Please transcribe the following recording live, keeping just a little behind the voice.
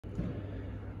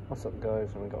What's up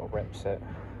guys, and we got a Repset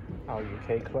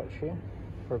LUK clutch here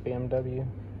for a BMW.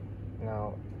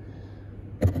 Now,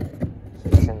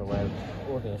 searching the web,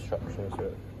 all the instructions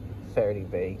are fairly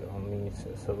vague on these,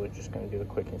 so we're just going to do a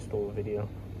quick install video.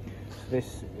 So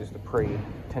this is the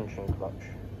pre-tension clutch,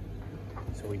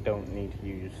 so we don't need to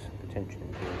use the tension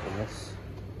gears on this.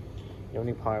 The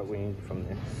only part we need from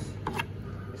this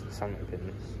is the center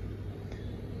pins.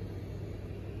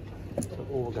 So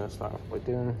all we're going to start off by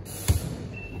doing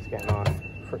is getting our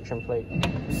friction plate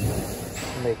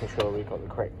and making sure we've got the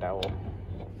correct dowel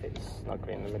that fits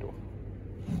snugly in the middle.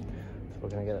 So we're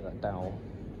going to get that dowel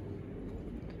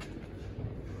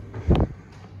and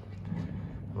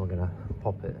we're going to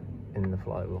pop it in the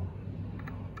flywheel.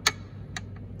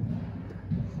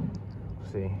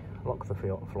 See, lock the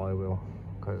flywheel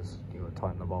because you would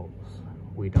tighten the bolts.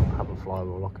 We don't have a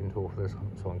flywheel locking tool for this,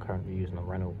 so I'm currently using a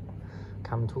Renault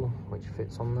cam tool which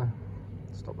fits on there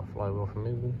to stop the flywheel from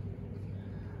moving.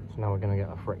 So now we're going to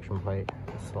get a friction plate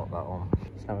and slot that on.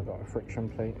 So now we've got a friction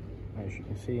plate, as you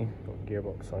can see, got the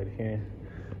gearbox side here,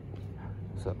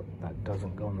 so that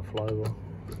doesn't go on the flywheel,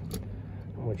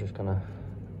 and we're just going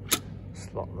to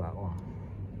slot that on.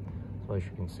 So as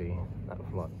you can see,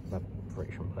 that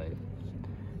friction plate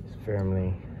is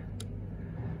firmly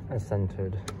and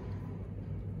centered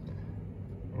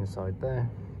inside there.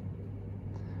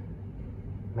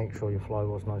 Make sure your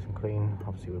flywheel's nice and clean.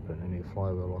 Obviously we're putting a new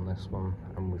flywheel on this one,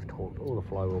 and we've torqued all the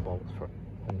flywheel bolts for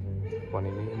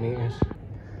 20 meters.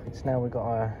 So now we've got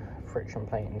our friction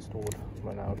plate installed,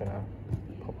 we're now going to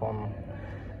pop on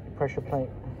the pressure plate.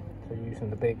 So using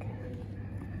the big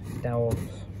dowels,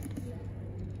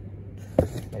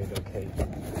 okay,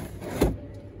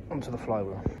 onto the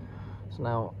flywheel. So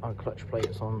now our clutch plate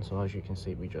is on, so as you can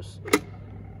see we just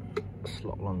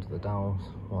slot onto the dowels,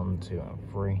 1, 2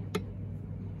 and 3.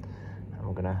 And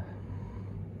we're gonna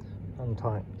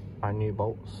untie our new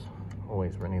bolts,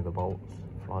 always renew the bolts,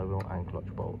 flywheel and clutch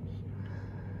bolts.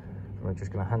 And we're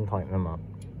just gonna hand tighten them up,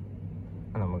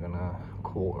 and then we're gonna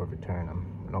quarter return them.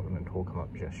 We're not gonna torque them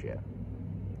up just yet.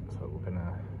 So we're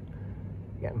gonna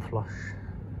get them flush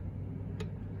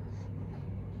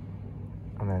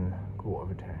and then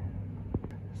quarter return.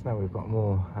 So now we've got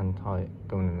more hand tight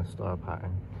going in the star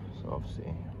pattern. So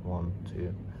obviously 1,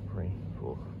 2, 3,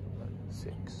 4, 5,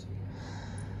 6.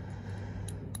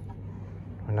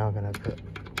 We're now going to put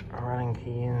a Allen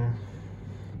key in.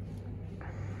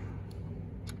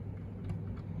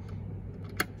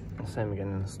 Same again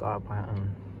in the star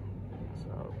pattern.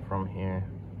 So from here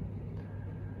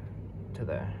to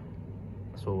there.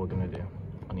 That's all we're going to do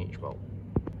on each bolt.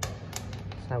 So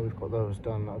now we've got those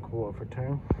done at a quarter of a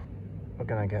turn. We're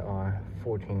going to get our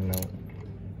 14mm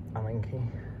Allen key,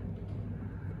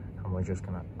 and we're just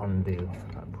going to undo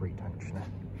that pre-tensioner.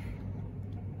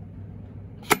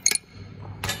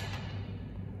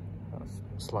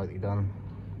 Slightly done,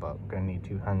 but we're going to need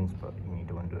 2 hands, but you need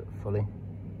to undo it fully.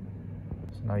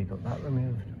 So now you've got that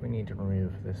removed, we need to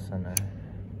remove this center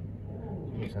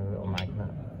using a little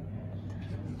magnet.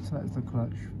 So that's the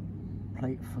clutch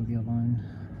plate fully aligned,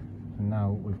 and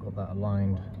now we've got that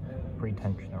aligned,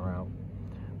 pre-tensioner out,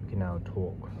 we can now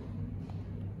torque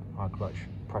our clutch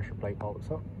pressure plate bolts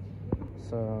up.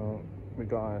 So we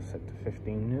got ours set to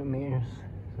 15 newton meters,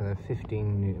 so they're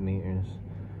 15 newton meters,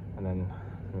 and then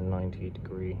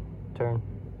 90-degree turn.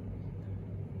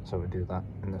 So we do that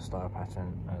in the star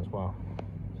pattern as well.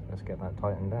 So let's get that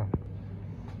tightened down.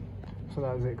 So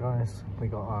that was it guys, we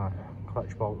got our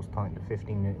clutch bolts tightened to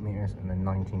 15 newton meters and then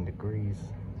 19 degrees.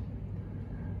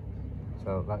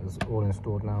 So that is all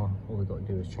installed now. All we've got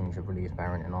to do is change the release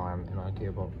bearing and arm in our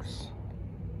gearbox,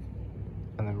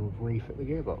 and then we'll refit the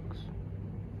gearbox.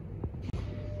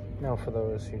 Now for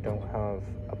those who don't have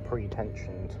a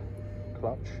pre-tensioned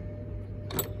clutch,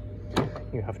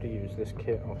 you have to use this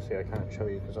kit. Obviously I can't show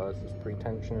you because ours is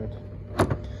pre-tensioned,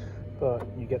 but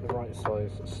you get the right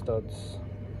size studs,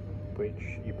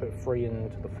 which you put 3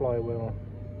 into the flywheel,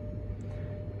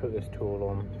 you put this tool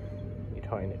on, you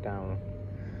tighten it down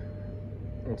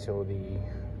until the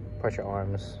pressure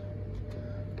arms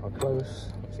are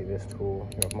close. See this tool,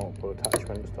 you have multiple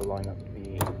attachments to line up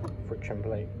the friction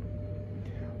plate,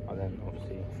 and then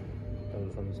obviously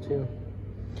those ones too.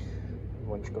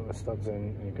 Once you've got the studs in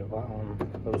and you've got that on,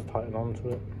 those tighten onto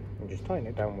it, and just tighten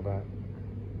it down with that.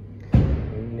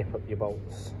 You nip up your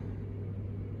bolts,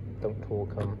 don't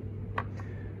torque them,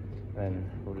 then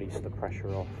release the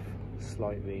pressure off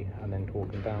slightly and then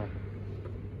torque them down.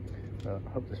 I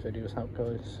hope this video has helped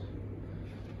guys.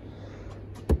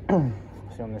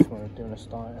 See on this one we're doing a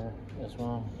starter as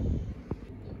well.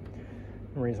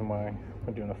 The reason why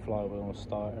we're doing a flywheel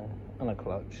starter and a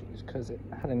clutch is because it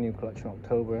had a new clutch in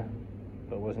October,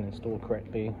 but it wasn't installed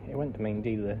correctly. It went to main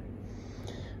dealer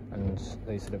and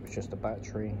they said it was just a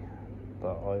battery,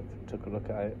 but I took a look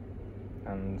at it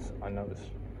and I noticed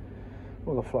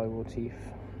all the flywheel teeth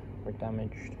were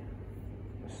damaged.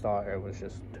 The starter was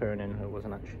just turning, it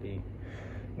wasn't actually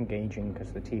engaging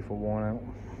because the teeth were worn out.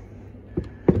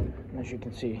 And as you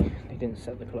can see, they didn't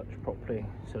set the clutch properly,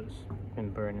 so it's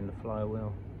been burning the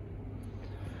flywheel.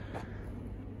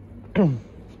 So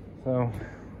I'm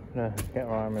gonna get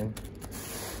our arm in,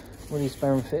 really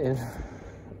spare and fitted.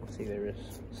 See, there is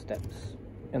steps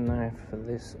in there for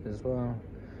this as well,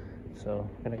 so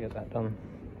I'm gonna get that done.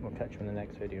 We'll catch you in the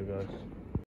next video, guys.